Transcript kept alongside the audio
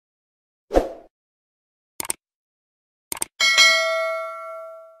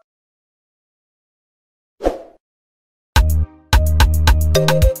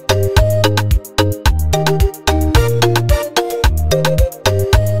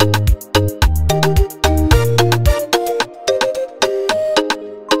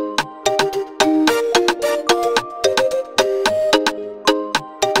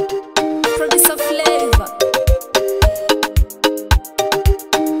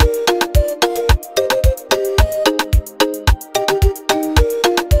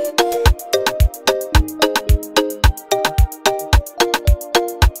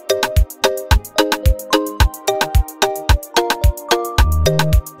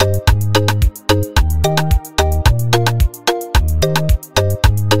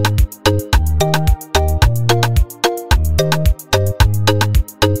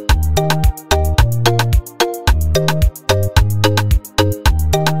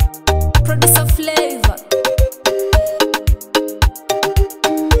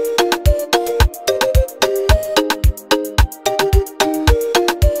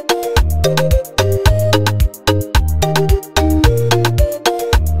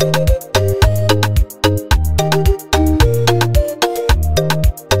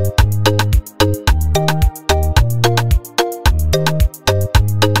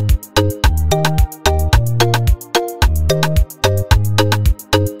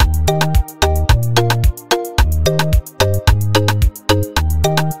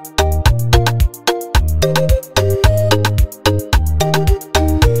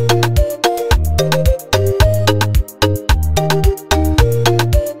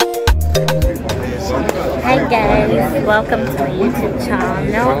Hi guys, welcome to my YouTube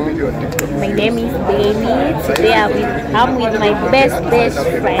channel. My name is Baby. Today I'm with my best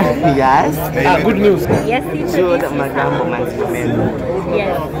friend. Yes. Good news. Yes, Jude Magambo LGBTQ.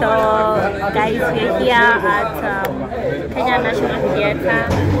 Yes, so guys, we're here at Kenya National Theatre.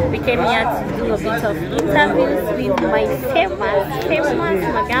 We came here to do a bit of interviews with my famous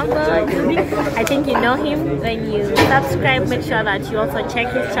Magambo. I think you know him. When you subscribe, make sure that you also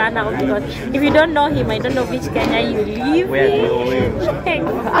check his channel, because if you don't know him, I don't know which Kenya you live in.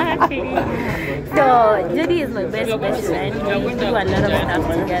 Exactly. So Judy is my best friend. We do a lot of stuff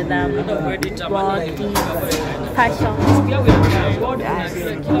together. Work, fashion.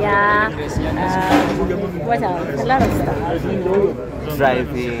 Yeah. What else? A lot of stuff.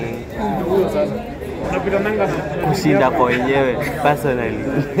 Driving. Kushinda kwa wenyewe personally.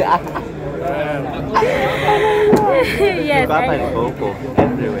 Yes.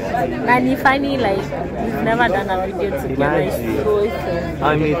 Everywhere. And it's funny, like we've never done a video together.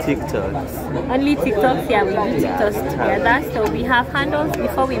 Only TikToks. Only TikToks, yeah, we do TikToks together. So we have handles.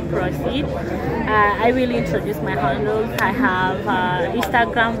 Before we proceed, I will introduce my handles. I have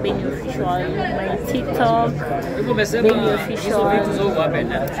Instagram, Benny Official, my TikTok, Benny Official,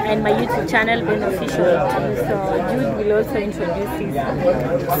 and my YouTube channel, Benny Official. So Jude will also introduce his.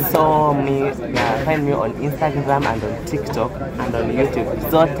 So find me on Instagram and on TikTok and on YouTube.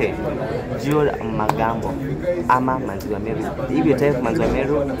 Zote Jude Magambo ama Manzuameru. If you type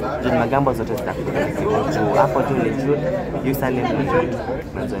Manzuameru, Jude Magambo zote zitakuja. Hapo tu ni Jude, username ni Jude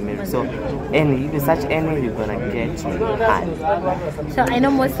Manzuameru. So if you search any, you're gonna get me. So I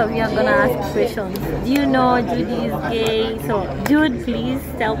know most of you are gonna ask questions. Do you know Jude is gay? So Jude, please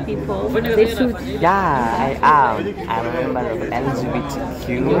tell people the truth. Yeah, I am. I'm a member of LGBTQ,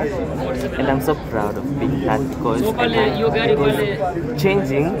 and I'm so proud of being that, because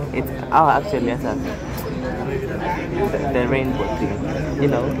changing it. Oh, actually, yes, the rainbow thing, you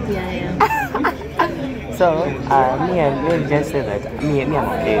know. Yeah. So me just say that I'm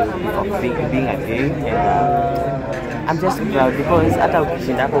okay of being a gay, and I'm just proud, because hata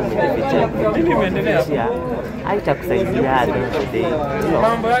ukishinda hapo umejificha haitakusaidia at the end of the day, you know.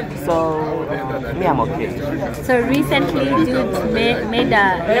 So me, I'm okay. So recently Jude made a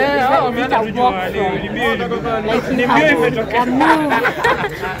walk from, like he had a move,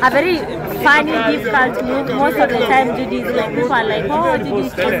 a very funny, difficult move. Most of the time Jude is like, people are like, oh, Jude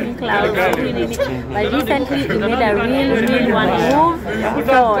is chasing clouds, but recently he made a real one move.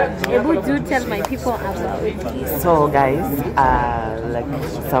 So able to tell my people about it. So guys, like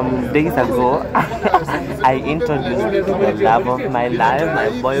some days ago, I introduced the love of my life, my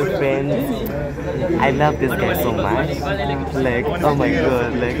boyfriend. I love this guy so much. Like, oh my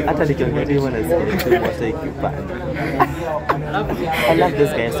god, like I love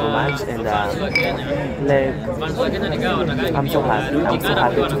this guy so much, and like I'm so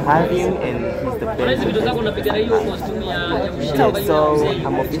happy to have him, and he's the best. So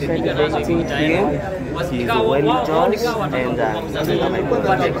I'm officially dating him. He's well judged, and I'm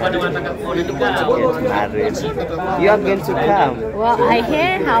get married. You are going to come. Well, I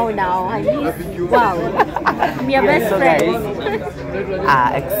hear how now. Wow, your best friend. I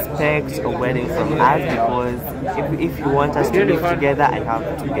expect a wedding from us, because if you want us to live together, I have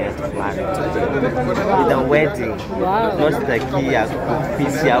to get married together. With a wedding, not the key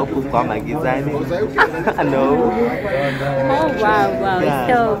No. Oh wow. Yeah.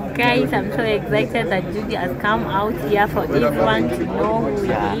 So guys, I'm so excited that Judy has come out here for everyone to know who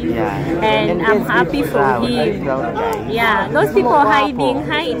he is. And I'm happy for him. Yeah, those people hiding.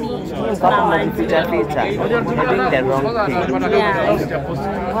 Doing the wrong thing. Yeah.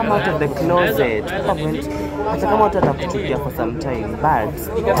 Come out of the closet. Come out of the for some time, but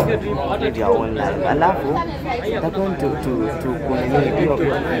live your own life. Alafu, they're going to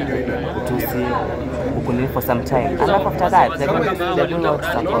see for some time. And after that, they're going to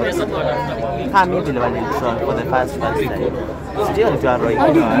support. Come in for the first time. Still, how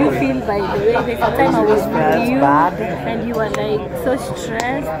did you feel, by the way? There's a time I was with you and you were like so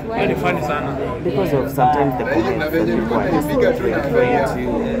stressed. Why? Because of sometimes the comments that people are just trying to.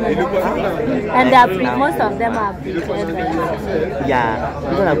 And most of them are pretend.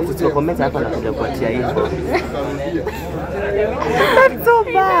 Yeah, because the comments are going to be that's so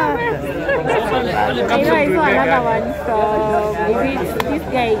bad. I know I saw another one from this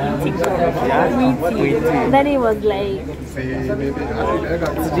guy in TikTok. Witty. Then he was like,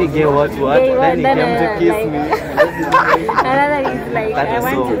 did you get what? Then he came to kiss me. Another is like, that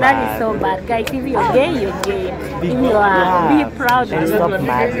is so bad. Guys, if you're gay, you're gay. If you are, be proud and stop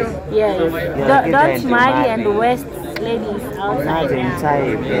marrying. Yes. Don't marry and waste ladies outside.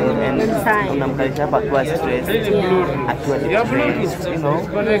 And unamkalisha hapa akiwa stressed, akiwa depressed, you know,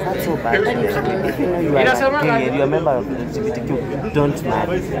 that's so bad. If you know you are gay and you are a member of the LGBTQ, don't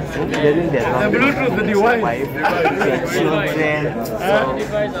marry. You're doing the wrong thing to your wife, to your children, so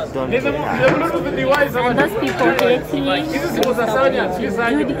don't do that. And those people hating, Jude, I know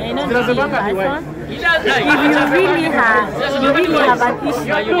Jude in person. If you really have an issue,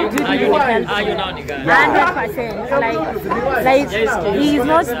 Jude will help you. 100%. Like he is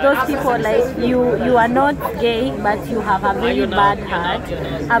not those people like you are not gay, but you have a very bad heart.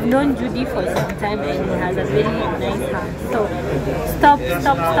 I've known Judy for some time and he has a very nice heart. So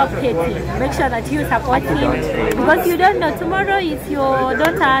stop hating. Make sure that you support him because you don't know tomorrow is your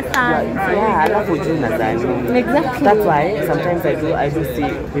daughter's son. Yeah, I love Jude Magambo. Exactly. That's why sometimes I do see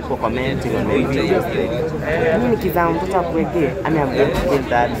people commenting on my videos. Mimi kizaa mtoto akuweke, I'm going to kill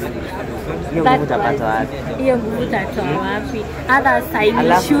that. Hiyo nguvu utapata wapi? Hiyo nguvu utatoa wapi? Other side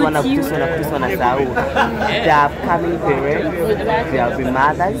alafu shoot you. Wanakutiswa na sau. They are upcoming parents. They are be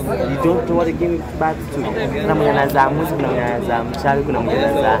mothers. You don't know what to give back to. Kuna mwenye anazaa mwizi, kuna mwenye anazaa mchawi, kuna mwenye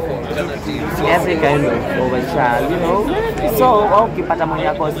anazaa every kind of a child, you know. So ukipata mwenye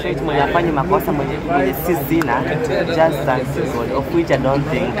ako straight, mwenye afanye makosa, mwenye si zina, just thank God. Of which I don't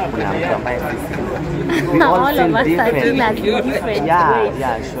think kuna mtu ambaye si zina. We all feel different.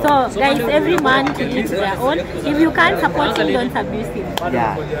 Yeah, sure. So guys, every man to each their own. If you can't support him, don't abuse him.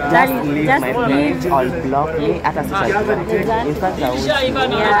 Yeah, just leave my page or block me at a social media. In fact, I would.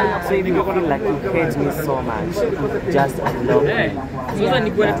 Yeah. So if you feel like you hate me so much, just unblock me.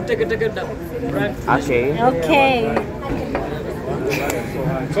 Okay. Okay.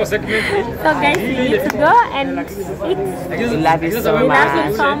 So guys, we need to go and eat. We love you so We much. love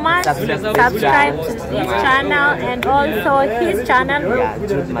you so much. Subscribe to his channel and also his channel. Yeah,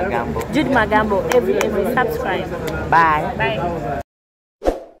 Jude Magambo. Jude Magambo. Every subscribe. Bye. Bye.